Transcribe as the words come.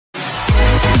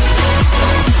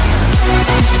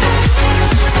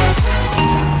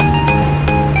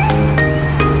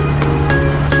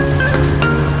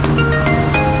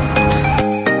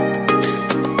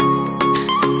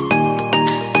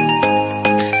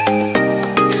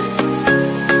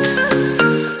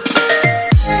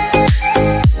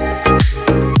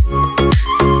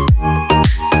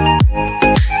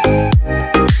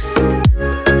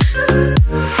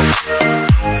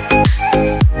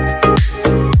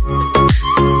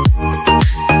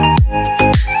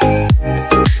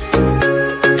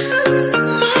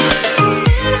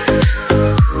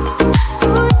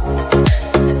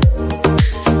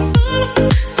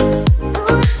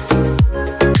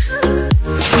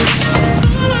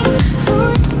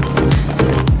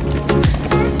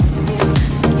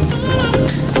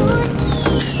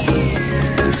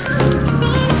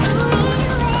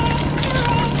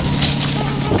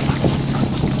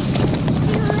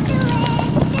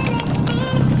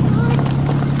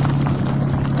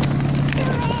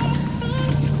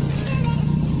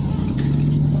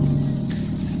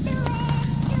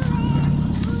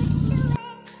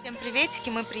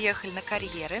мы приехали на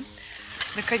карьеры.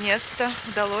 Наконец-то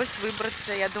удалось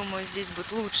выбраться. Я думаю, здесь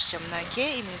будет лучше, чем на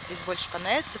Оке. И мне здесь больше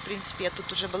понравится. В принципе, я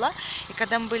тут уже была. И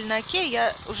когда мы были на Оке,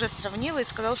 я уже сравнила и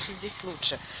сказала, что здесь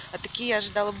лучше. А такие я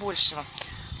ожидала большего.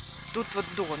 Тут вот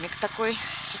домик такой.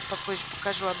 Сейчас попозже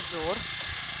покажу обзор.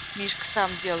 Мишка сам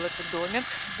делал этот домик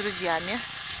с друзьями,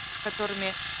 с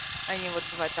которыми они вот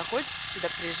бывают охотятся, сюда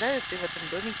приезжают и в этом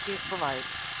домике бывают.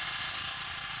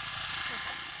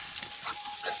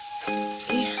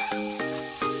 И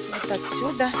вот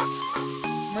отсюда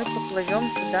мы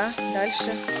поплывем туда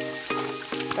дальше.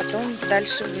 Потом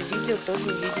дальше вы видео тоже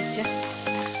увидите.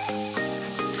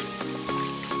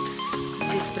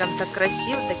 Здесь прям так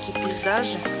красиво, такие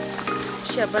пейзажи.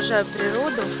 Вообще обожаю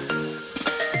природу.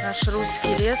 Наш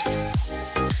русский лес.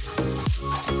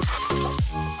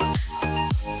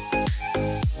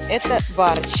 Это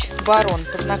барч, барон,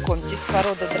 познакомьтесь,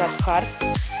 порода дракхар,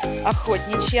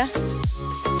 охотничья.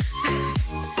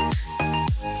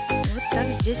 Вот так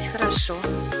здесь хорошо.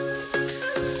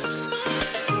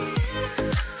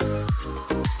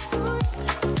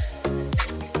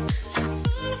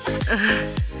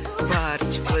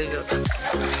 Барч плывет.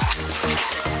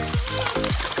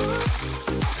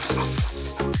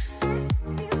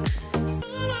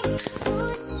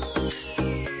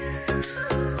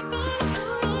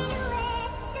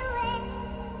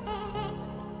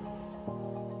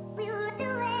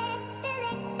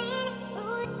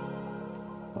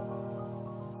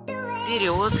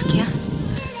 Березки,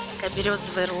 такая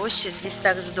березовая роща, здесь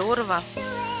так здорово,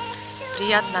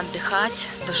 приятно отдыхать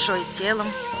душой и телом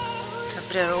на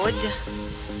природе,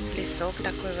 лесок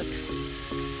такой вот.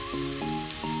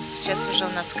 Сейчас уже у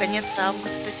нас конец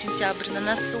августа, сентябрь на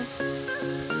носу.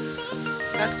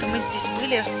 Как-то мы здесь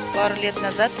были пару лет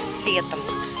назад летом,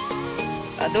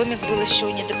 а домик был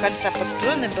еще не до конца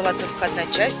построен, была только одна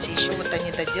часть, и еще вот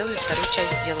они доделали, вторую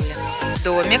часть сделали.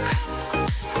 Домик.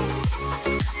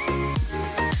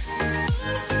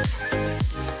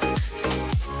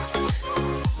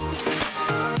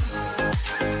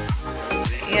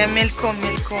 Я мельком.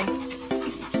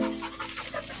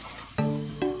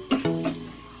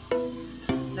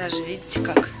 Даже видите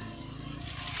как.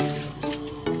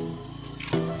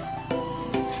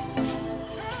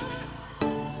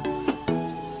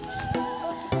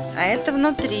 А это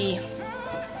внутри.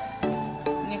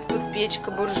 У них тут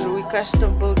печка, буржуйка,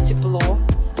 чтобы было тепло.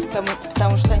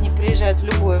 Потому что они приезжают в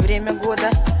любое время года.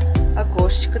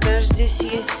 Окошечко даже здесь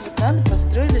есть. Вот надо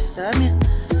построили сами.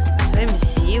 Своими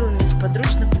силами, из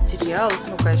подручных материалов.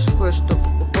 Ну, конечно, кое-что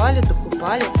покупали,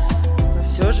 докупали. Но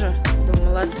все же, да,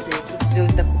 молодцы. Тут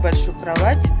сделали такую большую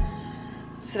кровать.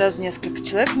 Сразу несколько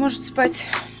человек может спать,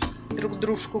 друг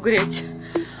дружку греть.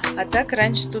 А так,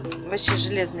 раньше тут вообще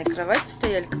железные кровати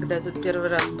стояли, когда я тут первый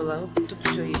раз была. Вот тут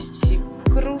все есть. И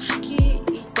кружки,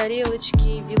 и тарелочки,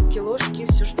 и вилки, ложки,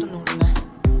 все, что нужно.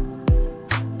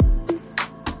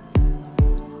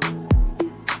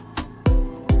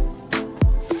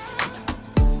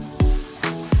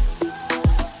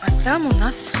 Там у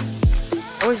нас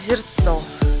озерцо,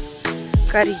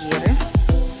 карьеры,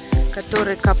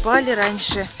 которые копали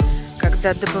раньше,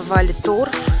 когда добывали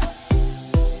торф.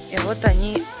 И вот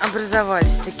они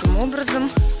образовались таким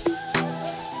образом.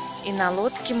 И на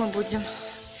лодке мы будем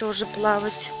тоже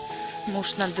плавать.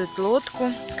 Муж надует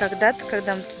лодку. Когда-то,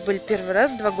 когда мы тут были первый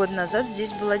раз, 2 года назад,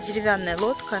 здесь была деревянная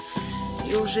лодка.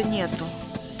 И уже нету.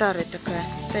 Старая такая,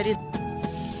 старинная.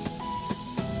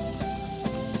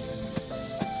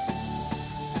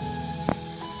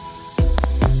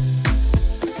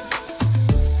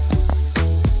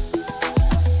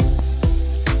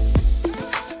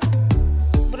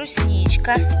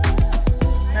 Брусничка.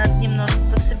 Надо немножко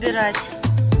пособирать.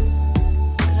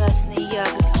 Красные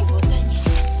ягодки, вот они.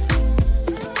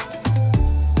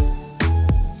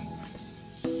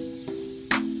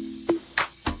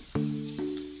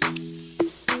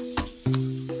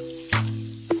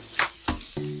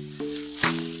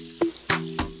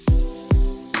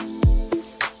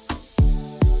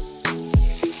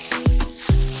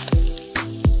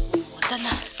 Вот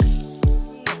она.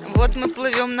 Вот мы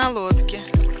плывем на лодке.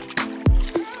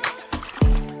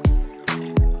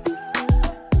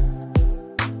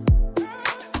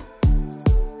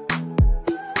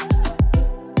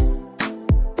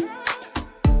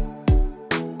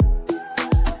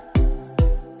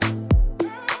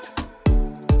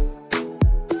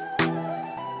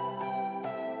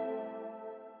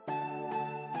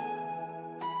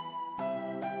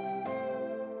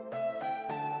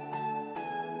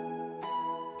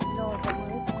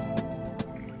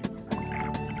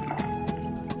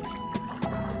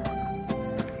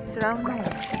 Все равно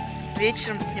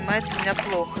вечером снимает у меня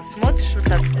плохо. Смотришь вот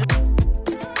так.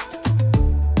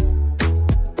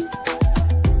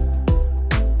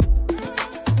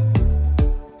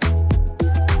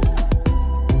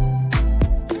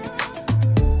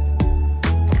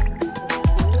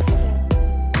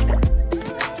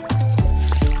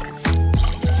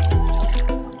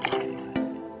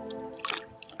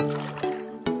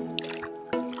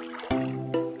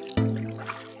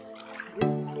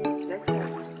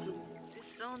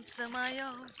 сердце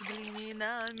мое, взгляни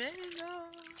на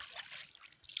меня.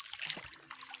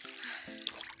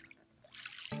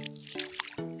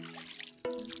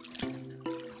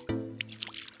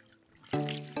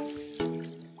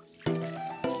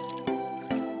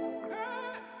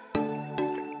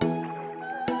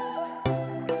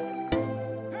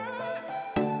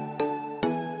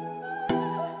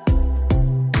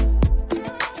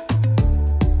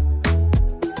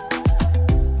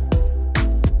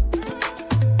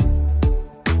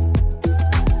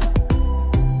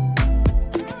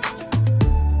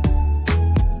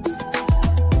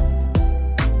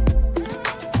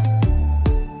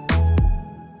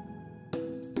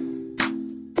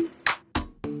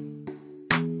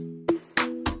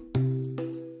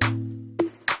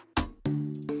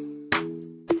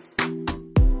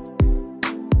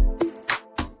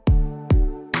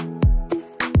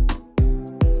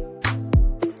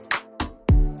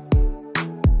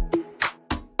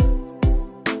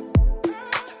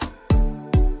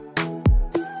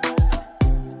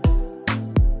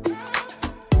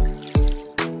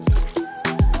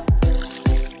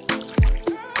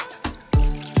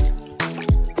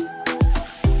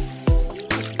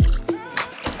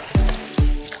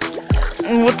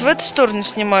 Вот в эту сторону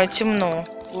снимаю темно.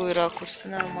 Ой, ракурсы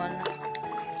нормально.